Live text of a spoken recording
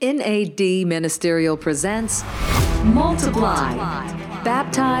NAD Ministerial presents Multiply,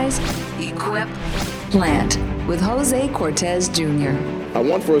 Baptize, Equip, Plant with Jose Cortez Jr. I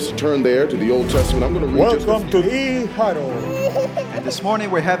want for us to turn there to the Old Testament. I'm going to read Welcome to the huddle. And this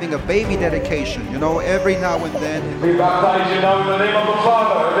morning we're having a baby dedication. You know, every now and then. We baptize you now in the name of the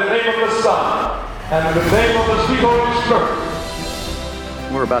Father, in the name of the Son, and in the name of the sweet Holy Spirit.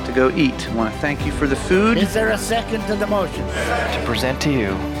 We're about to go eat. I want to thank you for the food. Is there a second to the motion? To present to you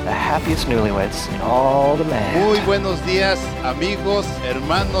the happiest newlyweds in all the land. Muy buenos días, amigos,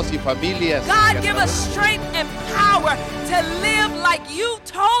 hermanos y familias. God, give us strength and power to live like you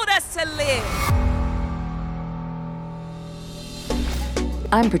told us to live.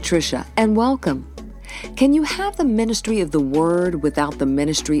 I'm Patricia, and welcome. Can you have the ministry of the Word without the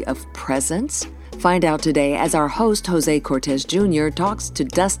ministry of presence? Find out today as our host, Jose Cortez Jr., talks to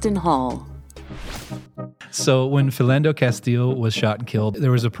Dustin Hall. So when Philando Castile was shot and killed,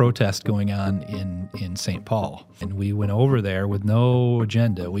 there was a protest going on in St. Paul. And we went over there with no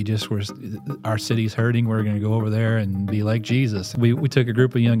agenda. We just were, our city's hurting, we're going to go over there and be like Jesus. We took a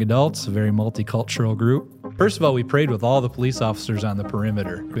group of young adults, a very multicultural group. First of all, we prayed with all the police officers on the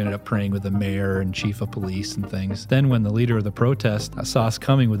perimeter. We ended up praying with the mayor and chief of police and things. Then when the leader of the protest saw us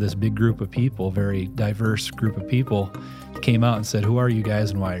coming with this big group of people, very diverse group of people, came out and said, "Who are you guys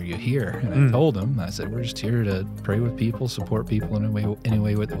and why are you here?" And I told him, I said, "We're just here to pray with people, support people in any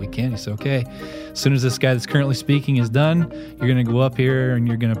way that we can." He said, "Okay. As soon as this guy that's currently speaking is done, you're going to go up here and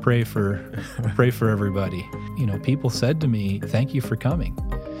you're going to pray for everybody." You know, people said to me, "Thank you for coming.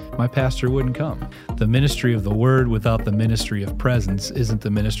 My pastor wouldn't come." The ministry of the Word without the ministry of presence isn't the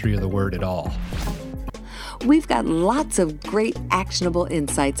ministry of the Word at all. We've got lots of great actionable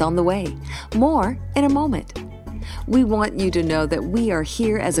insights on the way. More in a moment. We want you to know that we are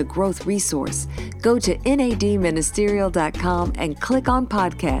here as a growth resource. Go to nadministerial.com and click on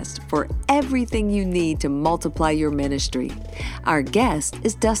podcast for everything you need to multiply your ministry. Our guest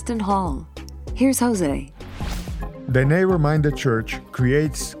is Dustin Hall. Here's Jose. The neighbor-minded church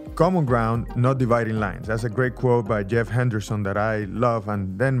creates common ground, not dividing lines. That's a great quote by Jeff Henderson that I love.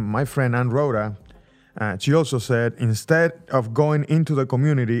 And then my friend Ann Rhoda, she also said, instead of going into the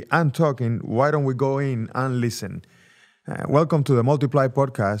community and talking, why don't we go in and listen? Welcome to the Multiply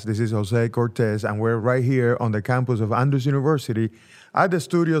podcast. This is Jose Cortez, and we're right here on the campus of Andrews University at the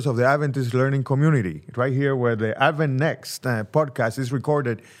studios of the Adventist Learning Community, right here where the Advent Next podcast is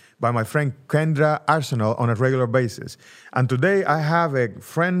recorded by my friend Kendra Arsenal on a regular basis. And today I have a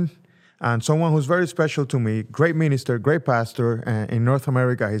friend and someone who's very special to me, great minister, great pastor in North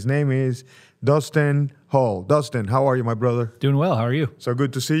America. His name is Dustin Hall. Dustin, how are you, my brother? Doing well. How are you? So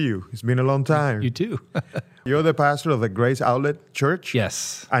good to see you. It's been a long time. You too. You're the pastor of the Grace Outlet Church?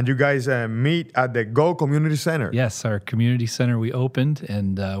 Yes. And you guys meet at the Go Community Center? Yes, our community center we opened,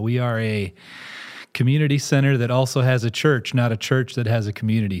 and we are a community center that also has a church, not a church that has a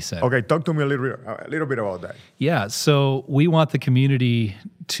community center. Okay, talk to me a little bit about that. Yeah, so we want the community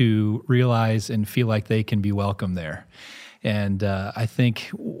to realize and feel like they can be welcome there. And I think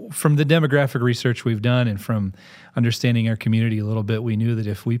from the demographic research we've done and from understanding our community a little bit, we knew that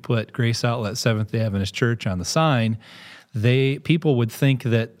if we put Grace Outlet Seventh-day Adventist Church on the sign, people would think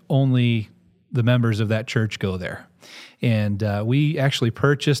that only the members of that church go there. And we actually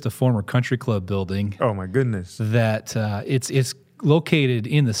purchased a former country club building. Oh my goodness! That it's located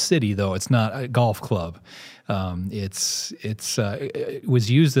in the city, though it's not a golf club. It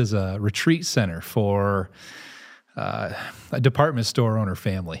was used as a retreat center for a department store owner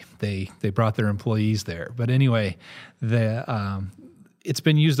family. They brought their employees there. But anyway, it's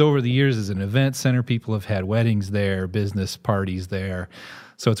been used over the years as an event center. People have had weddings there, business parties there.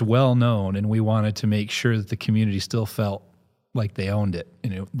 So it's well known, and we wanted to make sure that the community still felt like they owned it,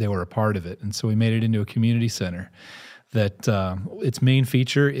 they were a part of it. And so we made it into a community center that its main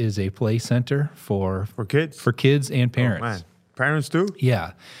feature is a play center for kids and parents. Oh, man. Parents too?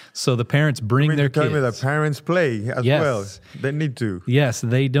 Yeah. So the parents bring their kids. Tell me the parents play as well. They need to. Yes,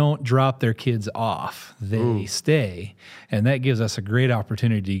 they don't drop their kids off. They stay. And that gives us a great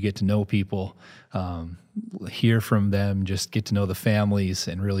opportunity to get to know people, hear from them, just get to know the families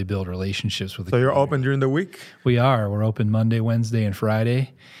and really build relationships with the community. So you're open during the week? We are. We're open Monday, Wednesday, and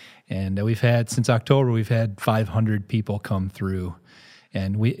Friday. And since October, we've had 500 people come through.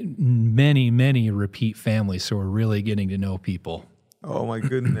 And many repeat families, so we're really getting to know people. Oh my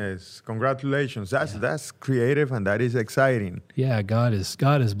goodness! Congratulations! That's creative and that is exciting. Yeah, God is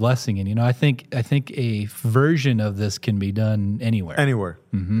blessing, and I think a version of this can be done anywhere. Anywhere.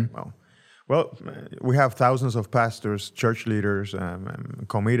 Mm-hmm. Well, we have thousands of pastors, church leaders,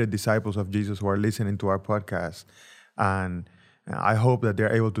 committed disciples of Jesus who are listening to our podcast, and I hope that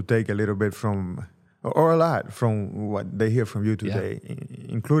they're able to take a little bit from, or a lot from what they hear from you today,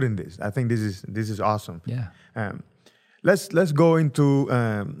 including this. I think this is awesome. Yeah. Let's go into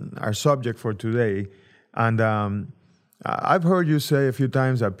our subject for today, and I've heard you say a few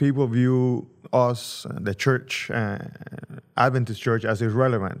times that people view us, the church, Adventist church, as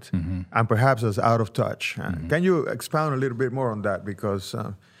irrelevant and perhaps as out of touch. Can you expound a little bit more on that, because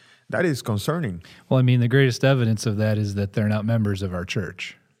that is concerning? Well, I mean, the greatest evidence of that is that they're not members of our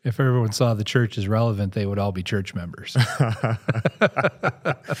church. If everyone saw the church as relevant, they would all be church members.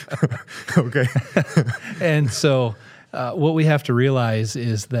 Okay. And so what we have to realize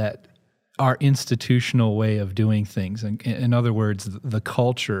is that our institutional way of doing things, in other words, the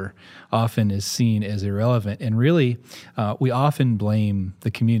culture, often is seen as irrelevant. And really, we often blame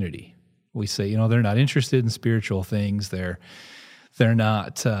the community. We say, they're not interested in spiritual things. They're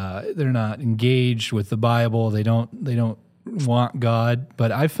not engaged with the Bible. They don't want God.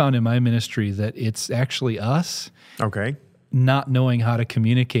 But I've found in my ministry that it's actually us not knowing how to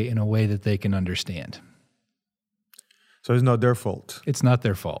communicate in a way that they can understand. So it's not their fault. It's not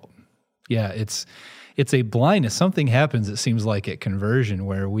their fault. Yeah, it's a blindness. Something happens, it seems like, at conversion,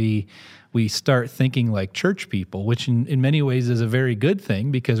 where we start thinking like church people, which in many ways is a very good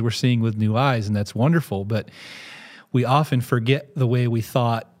thing because we're seeing with new eyes, and that's wonderful. But we often forget the way we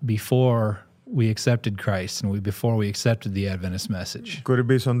thought before we accepted Christ and before we accepted the Adventist message. Could it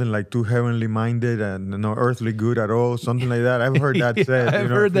be something like too heavenly minded and no earthly good at all? Something like that. I've heard that said. I've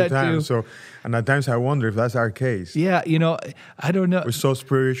heard that times. too. So, and at times I wonder if that's our case. Yeah, I don't know. We're so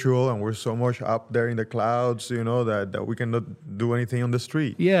spiritual and we're so much up there in the clouds, that we cannot do anything on the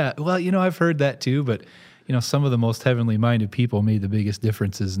street. Yeah, well, I've heard that too, but some of the most heavenly minded people made the biggest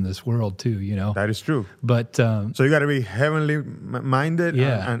differences in this world too, That is true. But so you got to be heavenly minded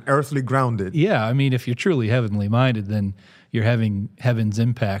and earthly grounded. Yeah, I mean, if you're truly heavenly minded, then you're having heaven's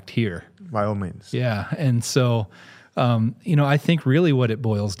impact here. By all means. Yeah, and so, I think really what it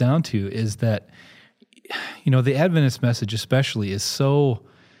boils down to is that, the Adventist message especially is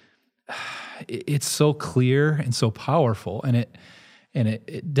it's so clear and so powerful, and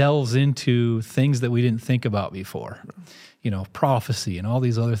it delves into things that we didn't think about before, prophecy and all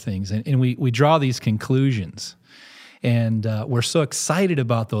these other things. And we draw these conclusions, and we're so excited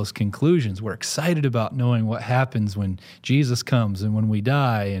about those conclusions. We're excited about knowing what happens when Jesus comes and when we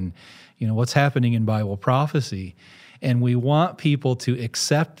die and, what's happening in Bible prophecy. And we want people to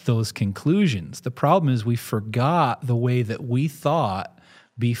accept those conclusions. The problem is we forgot the way that we thought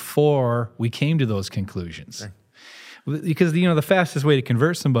before we came to those conclusions. Okay. Because, the fastest way to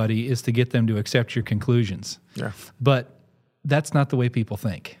convert somebody is to get them to accept your conclusions. Yeah. But that's not the way people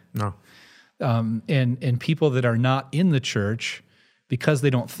think. No. And people that are not in the church, because they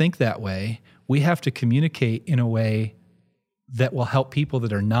don't think that way, we have to communicate in a way that will help people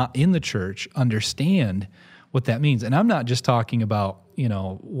that are not in the church understand what that means. And I'm not just talking about,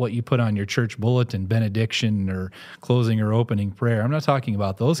 what you put on your church bulletin, benediction or closing or opening prayer. I'm not talking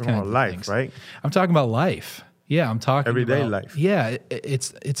about those kinds of life, things. Right? I'm talking about life. Yeah, I'm talking everyday about life. Yeah,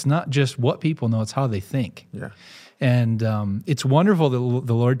 it's not just what people know; it's how they think. Yeah, and it's wonderful that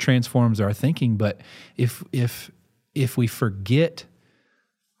the Lord transforms our thinking. But if we forget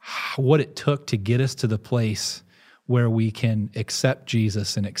what it took to get us to the place where we can accept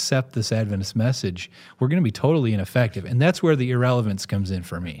Jesus and accept this Adventist message, we're going to be totally ineffective, and that's where the irrelevance comes in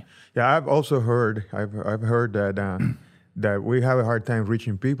for me. Yeah, I've also heard that that we have a hard time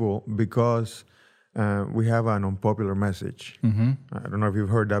reaching people because we have an unpopular message. Mm-hmm. I don't know if you've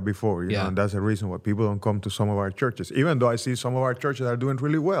heard that before. You know, and that's the reason why people don't come to some of our churches, even though I see some of our churches are doing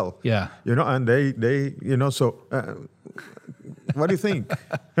really well. Yeah. And they so what do you think?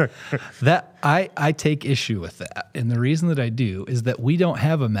 That I take issue with that. And the reason that I do is that we don't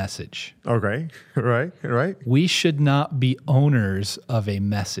have a message. Okay. Right. We should not be owners of a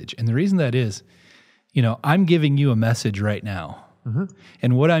message. And the reason that is, I'm giving you a message right now. Mm-hmm.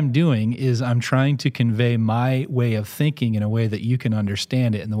 And what I'm doing is I'm trying to convey my way of thinking in a way that you can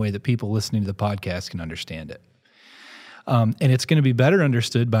understand it, in the way that people listening to the podcast can understand it. And it's going to be better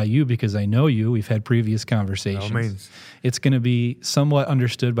understood by you because I know you. We've had previous conversations. It's going to be somewhat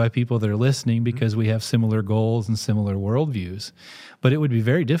understood by people that are listening because we have similar goals and similar worldviews. But it would be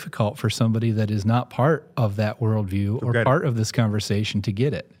very difficult for somebody that is not part of that worldview or part of this conversation to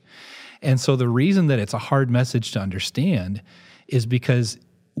get it. And so the reason that it's a hard message to understand is because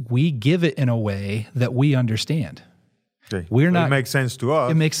we give it in a way that we understand. Okay. We're not. It makes sense to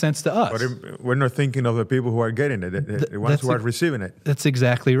us. It makes sense to us. But we're not thinking of the people who are getting it, the ones who are receiving it. That's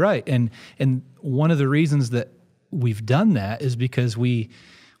exactly right. And one of the reasons that we've done that is because we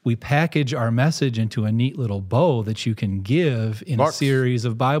we package our message into a neat little bow that you can give in a series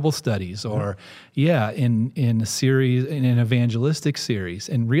of Bible studies or, in a series, in an evangelistic series.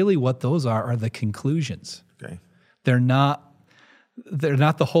 And really what those are the conclusions. Okay. They're not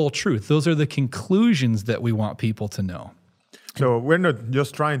the whole truth. Those are the conclusions that we want people to know. So we're not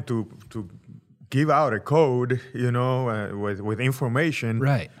just trying to give out a code, with information.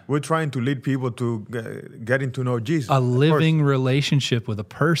 Right. We're trying to lead people to getting to know Jesus. A living relationship with a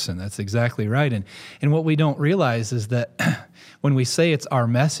person. That's exactly right. And what we don't realize is that when we say it's our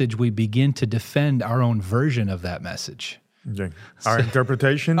message, we begin to defend our own version of that message. Okay. Our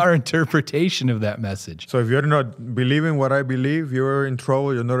interpretation? Our interpretation of that message. So if you're not believing what I believe, you're in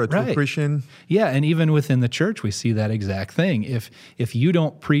trouble. You're not a true Christian. Yeah, and even within the church, we see that exact thing. If you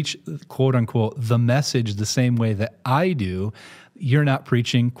don't preach, quote unquote, the message the same way that I do, you're not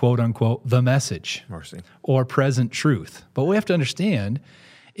preaching, quote unquote, the message or present truth. But what we have to understand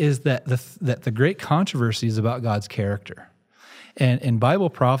is that the great controversy is about God's character. And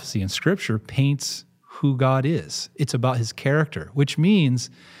Bible prophecy and Scripture paints who God is. It's about his character, which means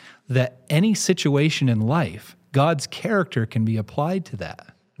that any situation in life, God's character can be applied to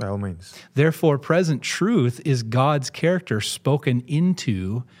that. By all means. Therefore, present truth is God's character spoken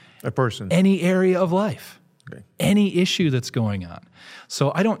into a person, any area of life, any issue that's going on.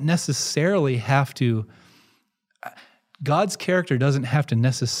 So I don't necessarily have to, God's character doesn't have to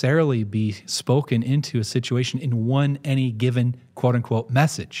necessarily be spoken into a situation in any given, quote unquote,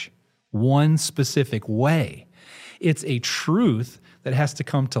 message. One specific way. It's a truth that has to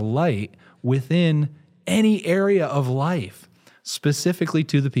come to light within any area of life, specifically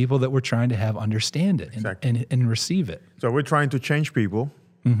to the people that we're trying to have understand it and receive it. So we're trying to change people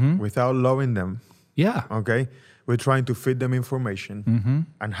without loving them. Yeah. Okay? We're trying to feed them information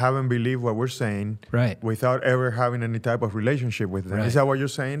and have them believe what we're saying without ever having any type of relationship with them. Is that what you're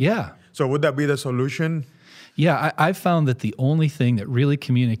saying? Yeah. So would that be the solution? Yeah, I've found that the only thing that really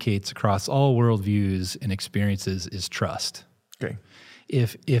communicates across all worldviews and experiences is trust. Okay.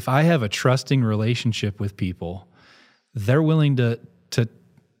 If I have a trusting relationship with people, they're willing to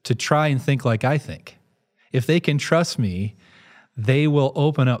try and think like I think. If they can trust me, they will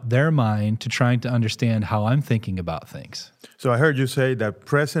open up their mind to trying to understand how I'm thinking about things. So I heard you say that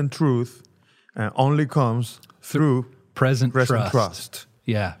present truth only comes through present trust.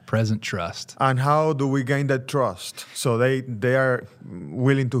 Yeah, present trust. And how do we gain that trust so they are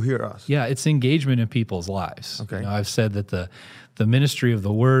willing to hear us? Yeah, it's engagement in people's lives. Okay. I've said that the ministry of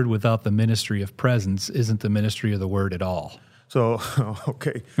the word without the ministry of presence isn't the ministry of the word at all. So,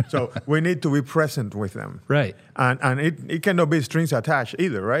 okay. So we need to be present with them. Right. And it cannot be strings attached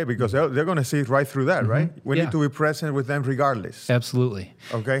either, right? Because they're going to see it right through that, right? We need to be present with them regardless. Absolutely.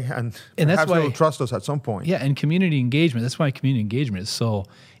 Okay? And that's why they'll trust us at some point. Yeah, and community engagement. That's why community engagement is so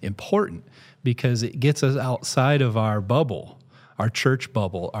important, because it gets us outside of our bubble, our church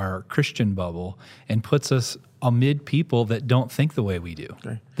bubble, our Christian bubble, and puts us amid people that don't think the way we do,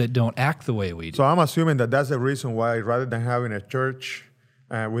 that don't act the way we do. So I'm assuming that that's the reason why, rather than having a church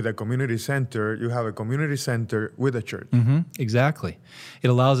with a community center, you have a community center with a church. Exactly. It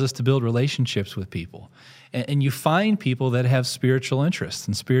allows us to build relationships with people. And you find people that have spiritual interests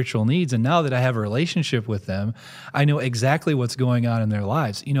and spiritual needs. And now that I have a relationship with them, I know exactly what's going on in their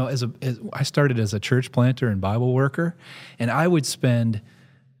lives. You know, I started as a church planter and Bible worker, and I would spend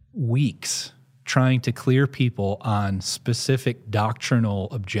weeks trying to clear people on specific doctrinal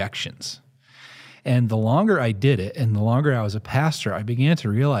objections. And the longer I did it, and the longer I was a pastor, I began to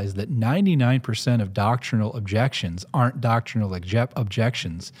realize that 99% of doctrinal objections aren't doctrinal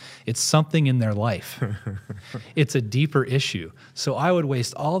objections. It's something in their life. It's a deeper issue. So I would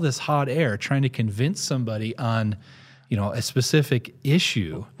waste all this hot air trying to convince somebody on, a specific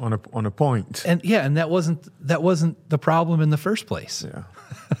issue on a point. And that wasn't the problem in the first place. Yeah.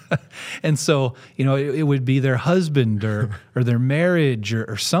 And so, it would be their husband or their marriage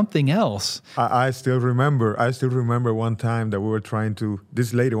or something else. I still remember one time that we were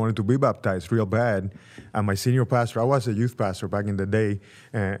this lady wanted to be baptized real bad. And my senior pastor, I was a youth pastor back in the day.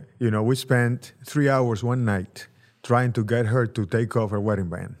 We spent 3 hours one night trying to get her to take off her wedding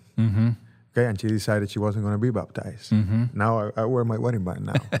band. Okay, and she decided she wasn't going to be baptized. Now I wear my wedding band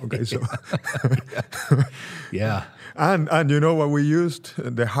now. Okay, so yeah, and you know what we used?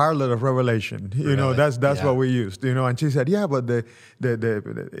 The harlot of Revelation. That's what we used. And she said, yeah, but the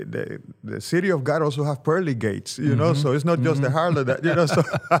city of God also have pearly gates. So it's not just the harlot that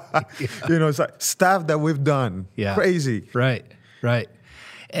So it's like stuff that we've done. Yeah, crazy. Right.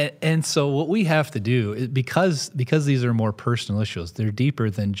 And so what we have to do is, because these are more personal issues, they're deeper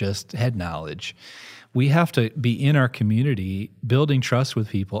than just head knowledge. We have to be in our community, building trust with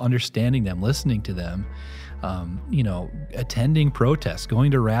people, understanding them, listening to them, attending protests,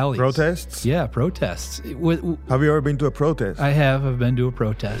 going to rallies. Protests? Yeah, protests. Have you ever been to a protest? I have. I've been to a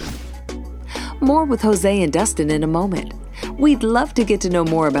protest. More with Jose and Dustin in a moment. We'd love to get to know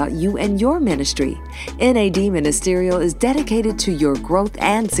more about you and your ministry. NAD Ministerial is dedicated to your growth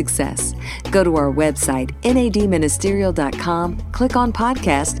and success. Go to our website, nadministerial.com, click on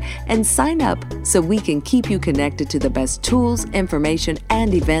podcast, and sign up so we can keep you connected to the best tools, information,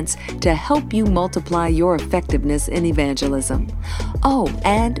 and events to help you multiply your effectiveness in evangelism. Oh,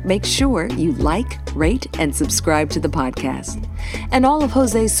 and make sure you like, rate, and subscribe to the podcast. And all of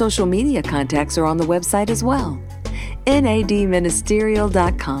Jose's social media contacts are on the website as well.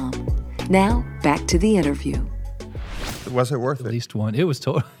 nadministerial.com. Now, back to the interview. Was it worth it? At least one. It was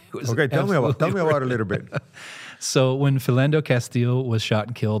totally. Okay, tell me about it a little bit. So when Philando Castile was shot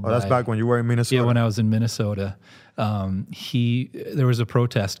and killed, that's back when you were in Minnesota. Yeah, when I was in Minnesota, there was a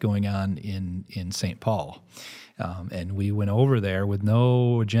protest going on in St. Paul. And we went over there with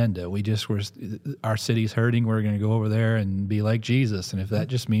no agenda. We just were, our city's hurting. We're going to go over there and be like Jesus. And if that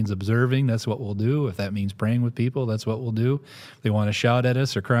just means observing, that's what we'll do. If that means praying with people, that's what we'll do. If they want to shout at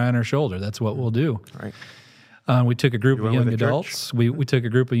us or cry on our shoulder, that's what we'll do. Right. We took a group of young adults. We took a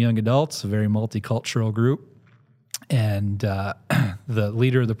group of young adults, a very multicultural group. And the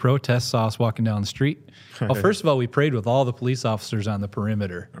leader of the protest saw us walking down the street. Well, first of all, we prayed with all the police officers on the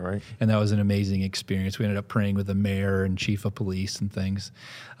perimeter. All right. And that was an amazing experience. We ended up praying with the mayor and chief of police and things.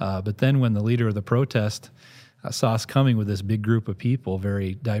 But then when the leader of the protest saw us coming with this big group of people,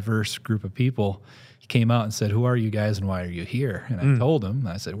 very diverse group of people, he came out and said, "Who are you guys and why are you here?" And I told him,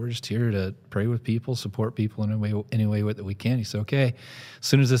 I said, "We're just here to pray with people, support people in any way that we can." He said, "Okay, as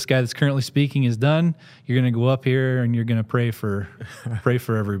soon as this guy that's currently speaking is done, you're going to go up here and you're going to pray for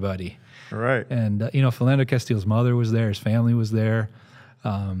everybody." All right. And, Philando Castile's mother was there, his family was there.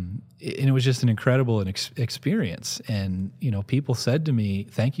 And it was just an incredible experience. And, people said to me,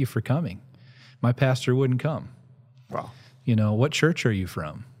 "Thank you for coming. My pastor wouldn't come." Wow. What church are you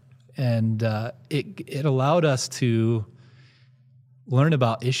from? And it allowed us to learn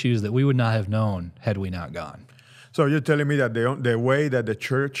about issues that we would not have known had we not gone. So you're telling me that the way that the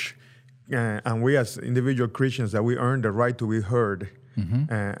church and we as individual Christians, that we earn the right to be heard,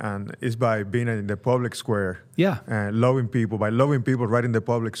 and is by being in the public square. Yeah. Loving people, by loving people right in the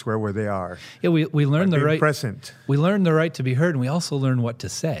public square where they are. Yeah, we learn the right. Present. We learn the right to be heard, and we also learn what to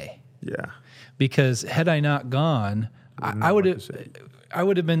say. Yeah. Because had I not gone, I would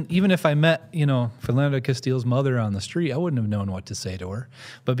have been, even if I met, Philando Castile's mother on the street, I wouldn't have known what to say to her.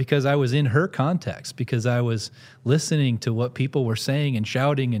 But because I was in her context, because I was listening to what people were saying and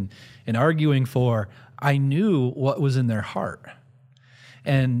shouting and arguing for, I knew what was in their heart.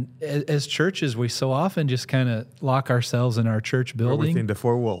 And as churches, we so often just kind of lock ourselves in our church building. Within the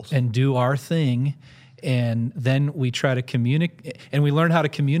four walls. And do our thing. And then we try to communicate, and we learn how to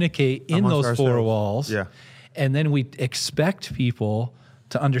communicate in amongst those ourselves. four walls. Yeah. And then we expect people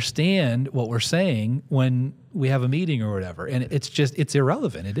to understand what we're saying when we have a meeting or whatever. And it's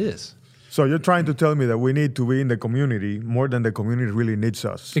irrelevant. It is. So you're trying to tell me that we need to be in the community more than the community really needs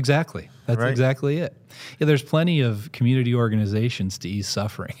us. Exactly. That's right? exactly it. Yeah, there's plenty of community organizations to ease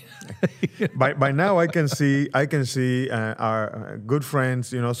suffering. By now, I can see our good friends,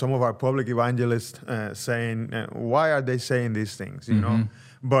 some of our public evangelists saying, why are they saying these things, you know?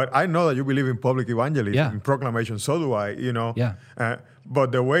 But I know that you believe in public evangelism, in proclamation. So do I, Yeah.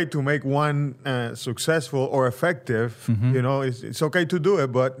 But the way to make one successful or effective, it's okay to do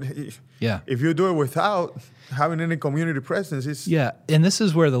it. But if you do it without having any community presence, it's... Yeah, and this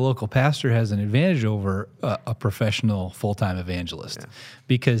is where the local pastor has an advantage over a professional full-time evangelist,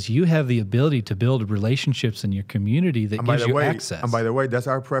 because you have the ability to build relationships in your community that gives you access. And by the way, that's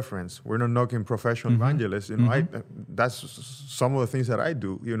our preference. We're not knocking professional evangelists. That's some of the things that I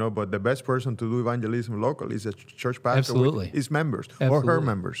do, but the best person to do evangelism locally is a church pastor. Absolutely. With his members Absolutely. or her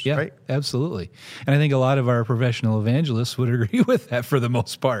members, yeah, right? Absolutely. And I think a lot of our professional evangelists would agree with that for the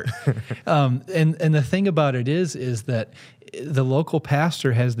most part. And the thing about it is that the local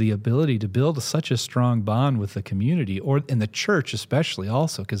pastor has the ability to build such a strong bond with the community, or in the church especially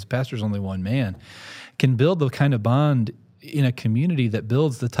also, because the pastor's only one man, can build the kind of bond in a community that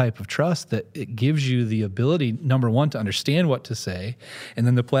builds the type of trust that it gives you the ability, number one, to understand what to say, and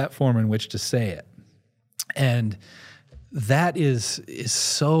then the platform in which to say it. And that is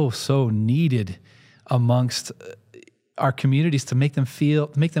so needed amongst our communities, to make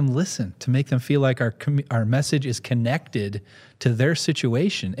them listen, to make them feel like our message is connected to their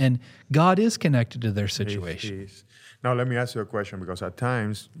situation. And God is connected to their situation. He is. Now, let me ask you a question, because at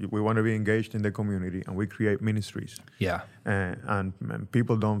times we want to be engaged in the community and we create ministries. Yeah. And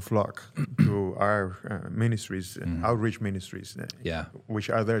people don't flock to our ministries, outreach ministries, which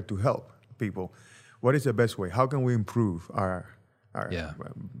are there to help people. What is the best way? How can we improve our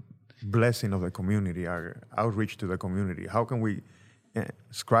blessing of the community, our outreach to the community? How can we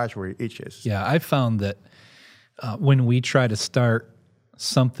scratch where it itches? Yeah, I found that when we try to start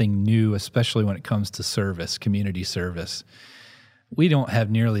something new, especially when it comes to service, community service, we don't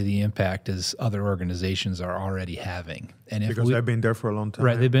have nearly the impact as other organizations are already having. And because they've been there for a long time.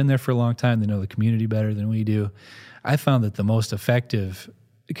 Right, they've been there for a long time. They know the community better than we do. I found that the most effective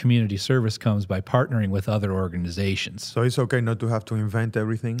community service comes by partnering with other organizations. So it's okay not to have to invent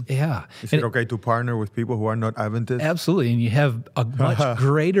everything? Yeah. Is it okay to partner with people who are not Adventists? Absolutely, and you have a much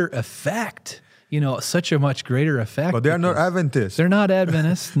greater effect. Such a much greater effect. But they are not Adventists. They're not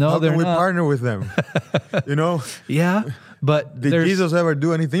Adventists. No, they're not. How can we partner with them? Yeah, but did Jesus ever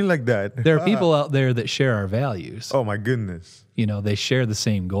do anything like that? There are people out there that share our values. Oh, my goodness. They share the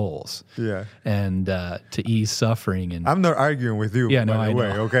same goals. Yeah. And to ease suffering. And I'm not arguing with you, by the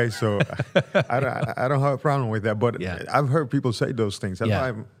way. Okay, so I don't have a problem with that. But I've heard people say those things. That's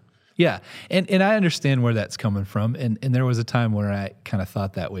why Yeah, and I understand where that's coming from, and there was a time where I kind of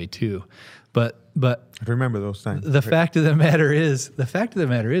thought that way too, but I remember those times. The fact of the matter is,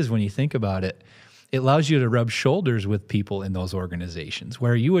 when you think about it, it allows you to rub shoulders with people in those organizations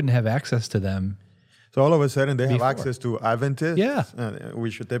where you wouldn't have access to them. So all of a sudden they have access to Adventists,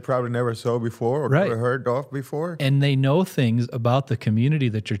 which they probably never saw before or never heard of before, and they know things about the community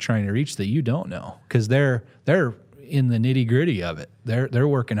that you're trying to reach that you don't know, because they're in the nitty gritty of it. They're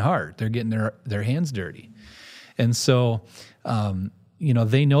working hard. They're getting their hands dirty. And so,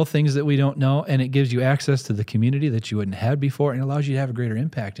 they know things that we don't know, and it gives you access to the community that you wouldn't have before, and allows you to have a greater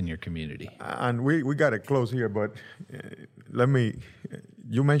impact in your community. And we got to close here, but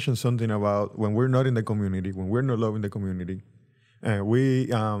you mentioned something about when we're not in the community, when we're not loving the community, we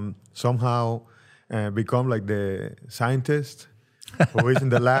somehow become like the scientist who is in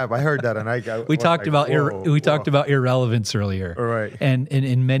the lab. I heard that, and we talked about irrelevance earlier. All right. And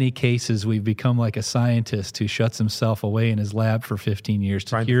in many cases, we've become like a scientist who shuts himself away in his lab for 15 years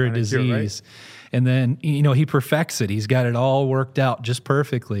to cure a disease. Right? And then, he perfects it. He's got it all worked out just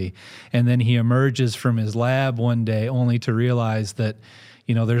perfectly. And then he emerges from his lab one day only to realize that,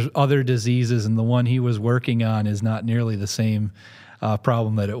 there's other diseases, and the one he was working on is not nearly the same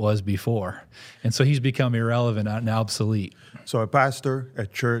problem that it was before. And so he's become irrelevant and obsolete. So a pastor, a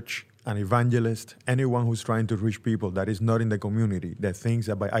church, an evangelist, anyone who's trying to reach people that is not in the community, that thinks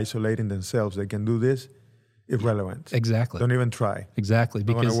that by isolating themselves they can do this, irrelevant. Exactly. Don't even try. Exactly.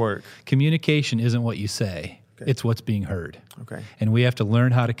 Because communication isn't what you say. Okay. It's what's being heard. Okay. And we have to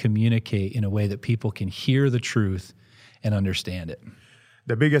learn how to communicate in a way that people can hear the truth and understand it.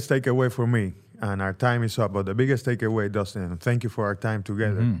 The biggest takeaway for me, and our time is up, but the biggest takeaway, Dustin, and thank you for our time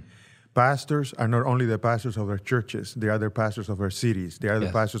together. Mm-hmm. Pastors are not only the pastors of their churches, they are the pastors of their cities. They are the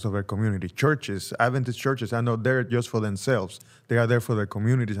pastors of their community. Churches, Adventist churches, are not there just for themselves. They are there for their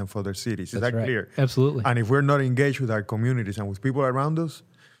communities and for their cities. Is that clear? Absolutely. And if we're not engaged with our communities and with people around us,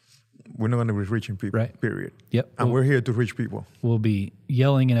 we're not going to be reaching people, period. Yep. And we're here to reach people. We'll be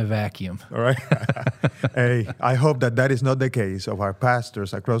yelling in a vacuum. All right. Hey, I hope that is not the case of our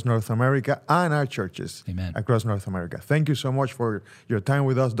pastors across North America and our churches across North America. Thank you so much for your time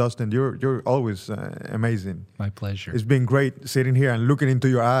with us, Dustin. You're always amazing. My pleasure. It's been great sitting here and looking into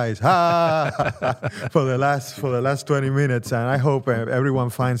your eyes for the last 20 minutes. And I hope everyone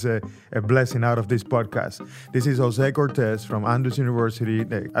finds a blessing out of this podcast. This is Jose Cortez from Andrews University,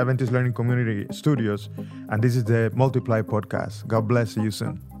 the Adventist Learning Community Studios, and this is the Multiply Podcast. God bless you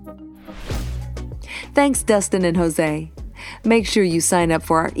soon. Thanks, Dustin and Jose. Make sure you sign up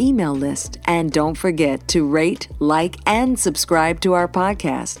for our email list, and don't forget to rate, like, and subscribe to our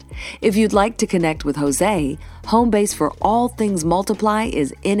podcast. If you'd like to connect with Jose, home base for all things Multiply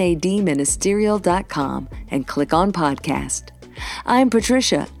is nadministerial.com, and click on podcast. I'm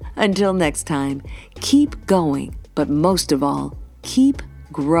Patricia. Until next time, keep going, but most of all, keep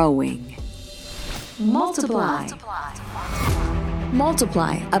growing. Multiply.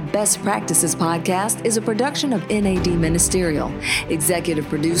 Multiply, a Best Practices podcast, is a production of NAD Ministerial. Executive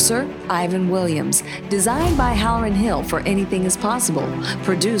producer, Ivan Williams. Designed by Halloran Hill for Anything is Possible.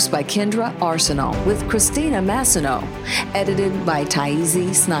 Produced by Kendra Arsenault with Christina Massino. Edited by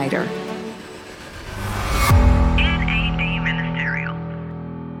Taizi Snyder.